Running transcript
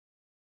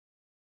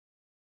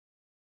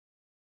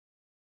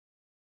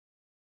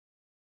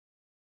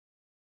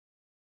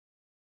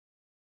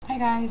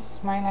guys,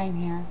 Marlene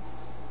here.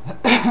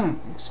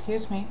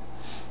 Excuse me.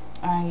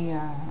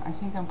 I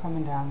think I'm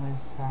coming down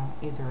with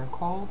either a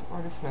cold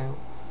or the flu,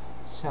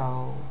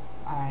 so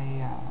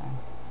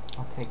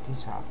I'll take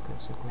these off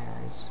because the glare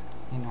is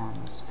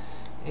enormous.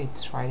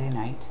 It's Friday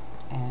night,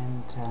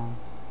 and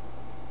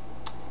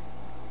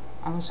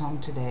I was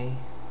home today,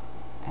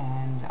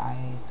 and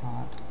I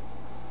thought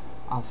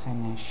I'll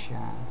finish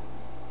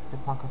the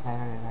pocket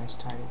letter that I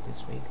started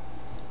this week.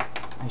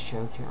 I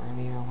showed you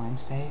earlier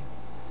Wednesday.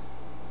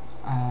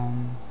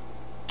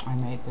 I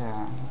made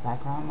the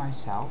background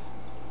myself.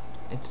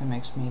 It's a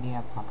mixed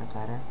media pocket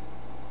letter,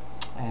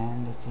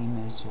 and the theme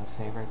is your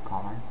favorite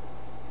color.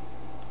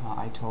 Well,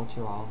 I told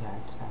you all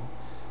that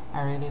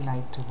I really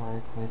like to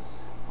work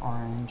with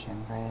orange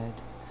and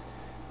red,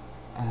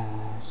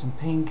 some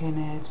pink in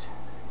it.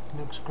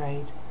 Looks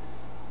great.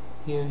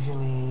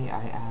 Usually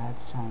I add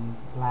some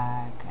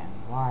black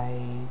and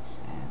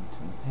white and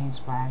some paint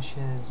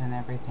splashes and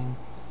everything,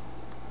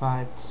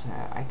 but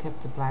I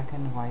kept the black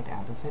and white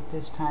out of it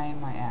this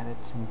time. I added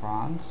some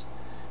bronze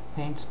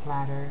paint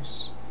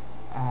splatters.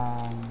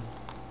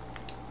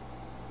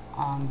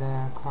 On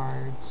the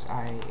cards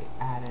I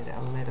added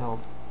a little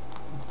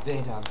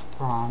bit of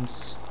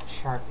bronze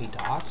Sharpie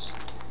dots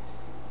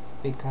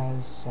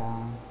because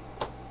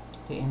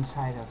the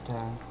inside of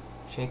the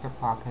shaker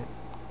pocket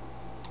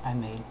I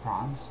made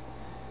bronze.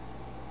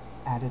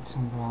 Added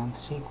some bronze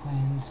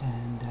sequins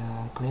and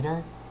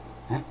glitter.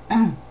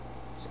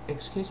 So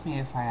excuse me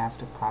if I have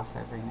to cough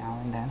every now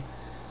and then.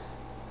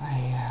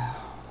 I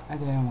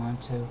didn't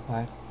want to,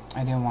 but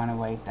I didn't want to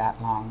wait that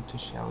long to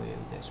show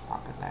you this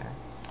pocket letter.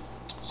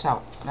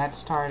 So let's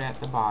start at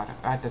the bottom,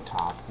 at the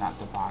top, not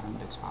the bottom.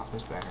 The top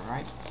is better,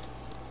 right?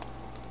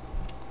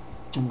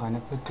 I'm gonna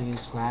put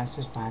these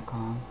glasses back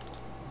on.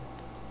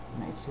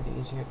 Makes it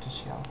easier to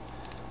show.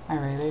 I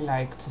really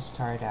like to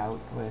start out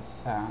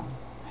with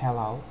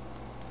hello,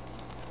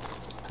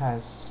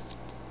 because,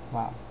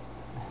 well,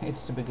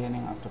 it's the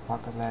beginning of the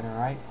pocket letter,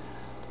 right?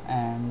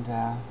 And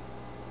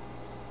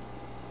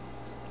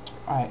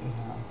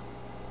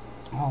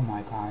oh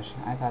my gosh,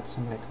 I got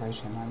some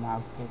licorice in my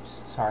mouth,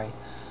 peeps. Sorry.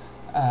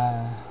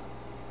 I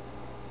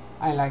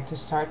like to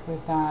start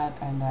with that,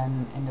 and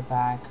then in the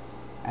back,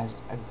 as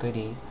a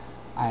goodie,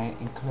 I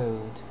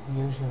include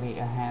usually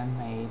a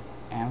handmade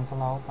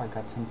envelope. I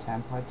got some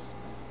templates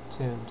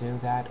to do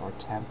that, or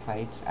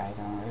templates. I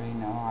don't really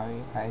know how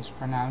you guys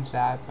pronounce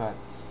that, but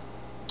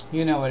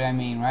you know what I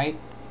mean, right?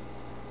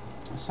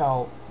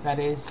 So that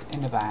is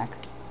in the back.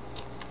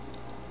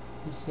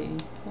 You see,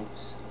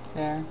 oops,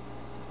 there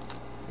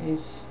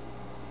is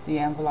the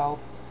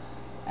envelope,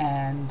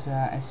 and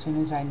as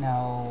soon as I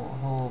know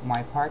who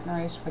my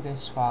partner is for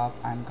this swap,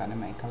 I'm gonna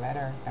make a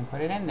letter and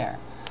put it in there.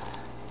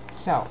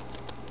 So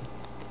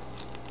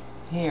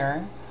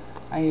here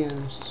I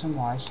used some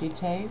washi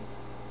tape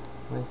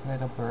with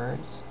little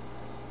birds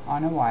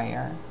on a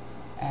wire,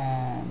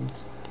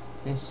 and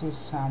this is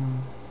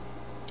some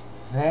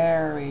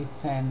very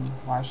thin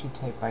washi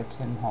tape by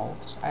Tim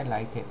Holtz. I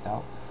like it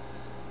though,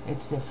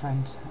 it's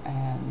different,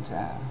 and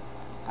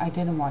I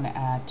didn't want to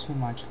add too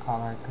much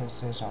color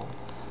because there's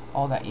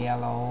all that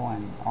yellow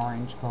and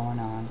orange going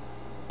on.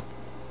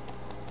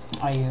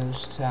 I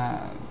used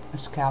a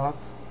scallop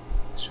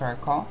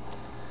circle.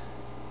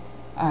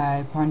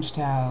 I punched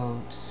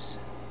out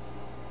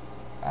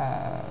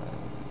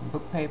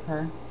book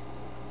paper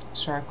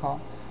circle,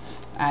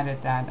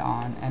 added that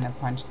on, and I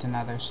punched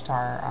another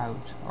star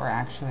out, or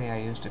actually I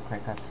used a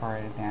Cricut for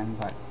it again,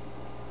 but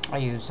I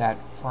use that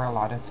for a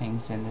lot of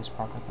things in this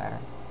pocket letter.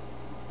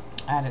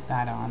 Added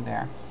that on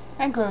there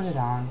and glued it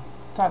on.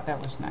 Thought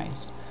that was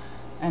nice.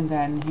 And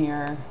then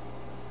here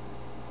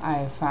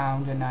I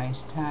found a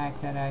nice tag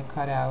that I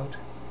cut out.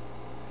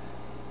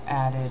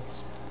 Added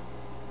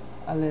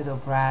a little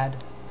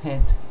brad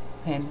pin.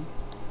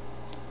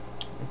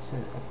 It's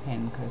a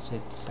pin because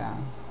it's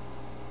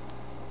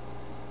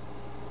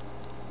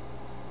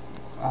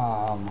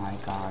oh my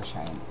gosh,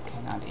 I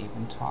cannot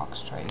even talk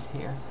straight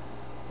here.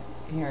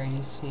 Here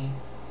you see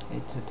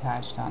it's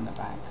attached on the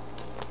back.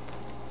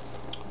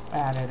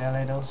 Added a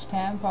little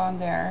stamp on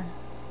there.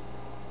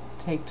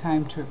 Take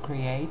time to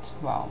create.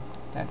 Well,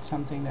 that's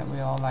something that we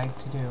all like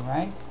to do,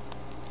 right?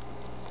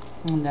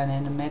 And then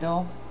in the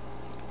middle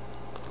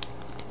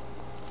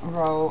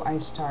row I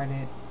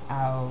started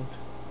out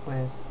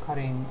with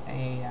cutting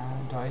a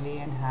doily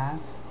in half,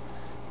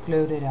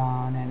 glued it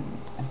on,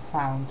 and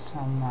found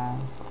some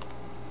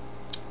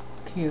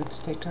cute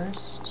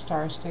stickers,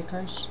 star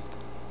stickers,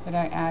 that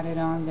I added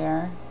on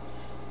there.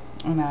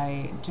 And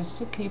I, just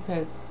to keep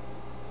it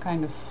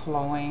kind of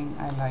flowing,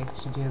 I like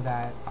to do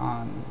that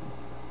on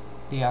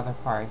the other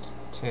part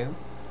too,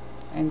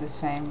 in the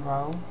same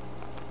row.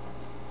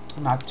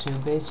 Not too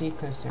busy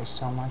because there's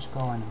so much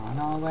going on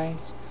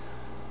always.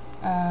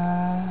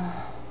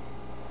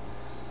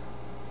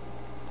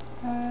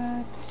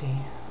 Let's see,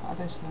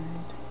 other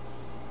side.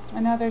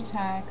 Another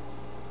tag.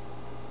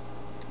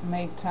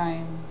 Make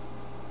time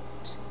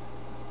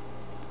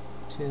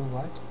to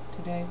what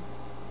today?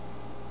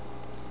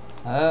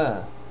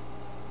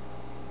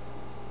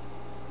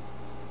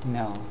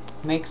 No,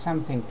 make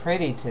something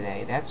pretty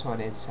today. That's what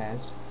it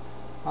says.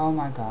 Oh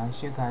my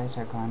gosh, you guys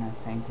are gonna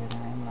think that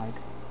I'm like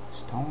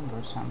stoned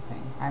or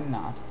something. I'm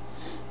not.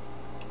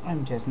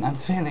 I'm just not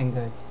feeling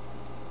good.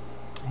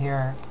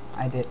 Here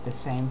I did the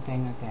same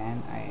thing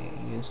again. I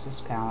used the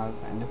scallop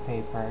and the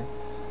paper,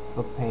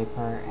 book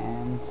paper,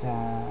 and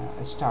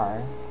a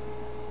star,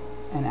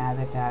 and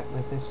added that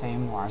with the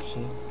same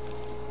washi.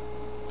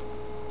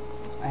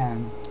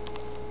 And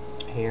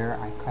here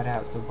I cut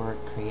out the word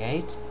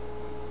create.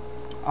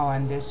 Oh,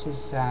 and this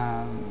is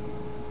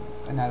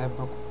another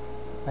book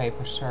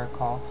paper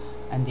circle,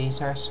 and these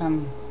are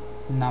some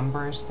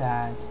numbers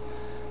that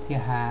you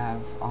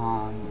have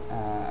on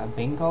a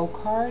bingo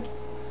card.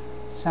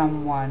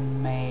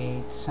 Someone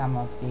made some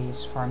of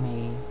these for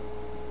me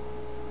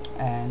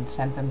and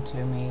sent them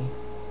to me.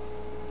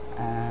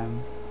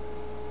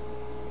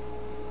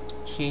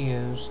 She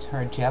used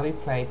her jelly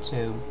plate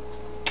to,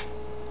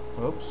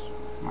 oops,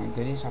 my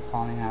goodies are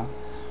falling out,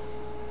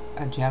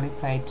 a jelly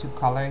plate to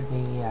color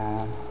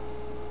the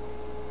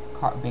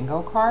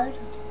bingo card.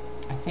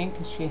 I think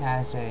she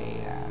has a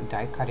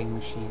die cutting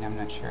machine, I'm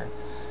not sure.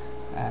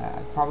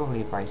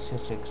 Probably by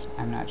Sissix,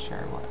 I'm not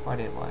sure what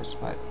it was,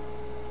 but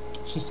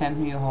she sent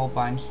me a whole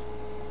bunch,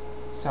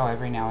 so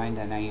every now and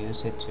then I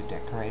use it to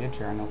decorate a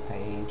journal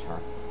page,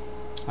 or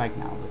like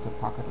now with a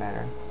pocket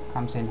letter.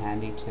 Comes in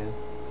handy too.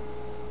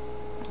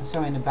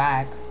 So in the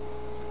back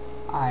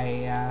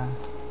I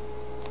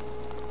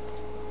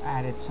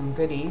added some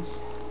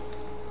goodies,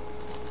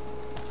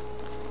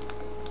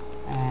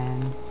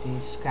 and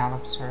these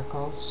scallop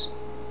circles,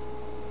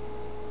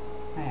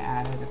 I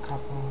added a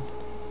couple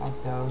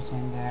of those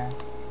in there.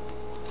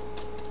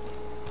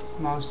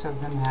 Most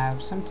of them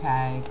have some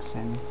tags,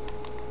 and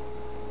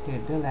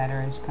the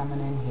letter is coming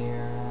in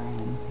here,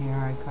 and here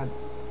I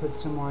put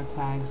some more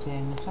tags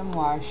in. Some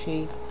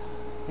washi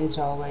is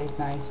always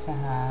nice to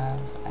have,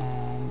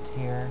 and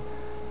here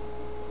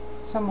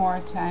some more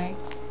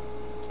tags,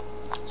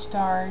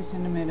 stars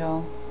in the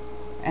middle,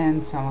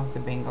 and some of the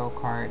bingo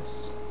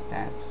cards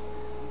that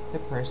the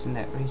person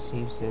that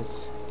receives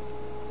this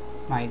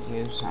might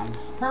use on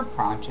her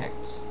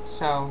projects.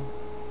 So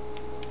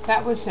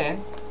that was it.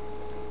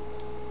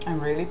 I'm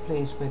really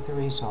pleased with the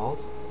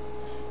result.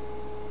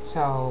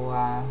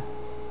 So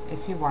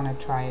if you want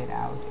to try it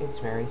out, it's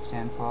very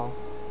simple.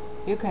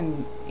 You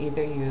can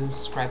either use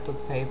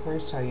scrapbook paper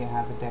so you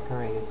have a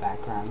decorated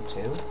background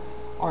too,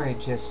 or you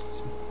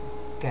just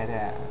get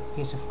a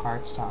piece of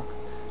cardstock.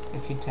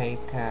 If you take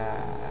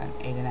an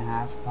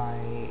 8.5 by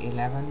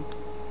 11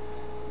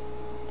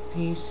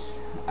 piece,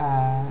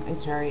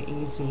 it's very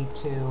easy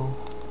to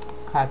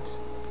cut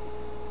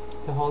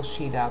the whole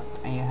sheet up,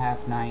 and you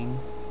have 9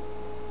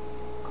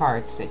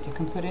 cards that you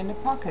can put in the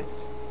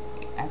pockets.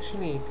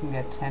 Actually, you can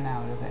get 10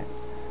 out of it.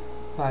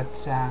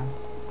 But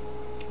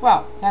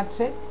well, that's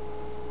it.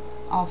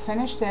 I'll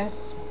finish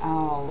this.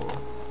 I'll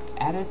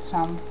edit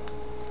some,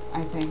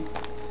 I think,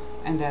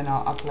 and then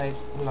I'll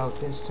upload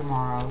this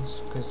tomorrow,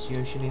 because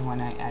usually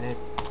when I edit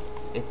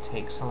it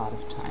takes a lot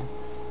of time.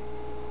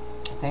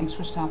 Thanks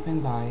for stopping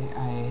by.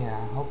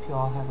 I hope you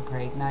all have a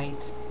great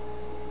night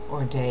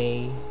or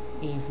day,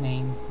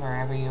 evening,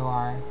 wherever you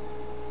are.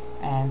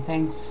 And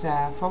thanks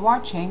for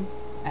watching,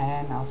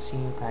 and I'll see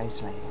you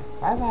guys later.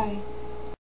 Bye bye.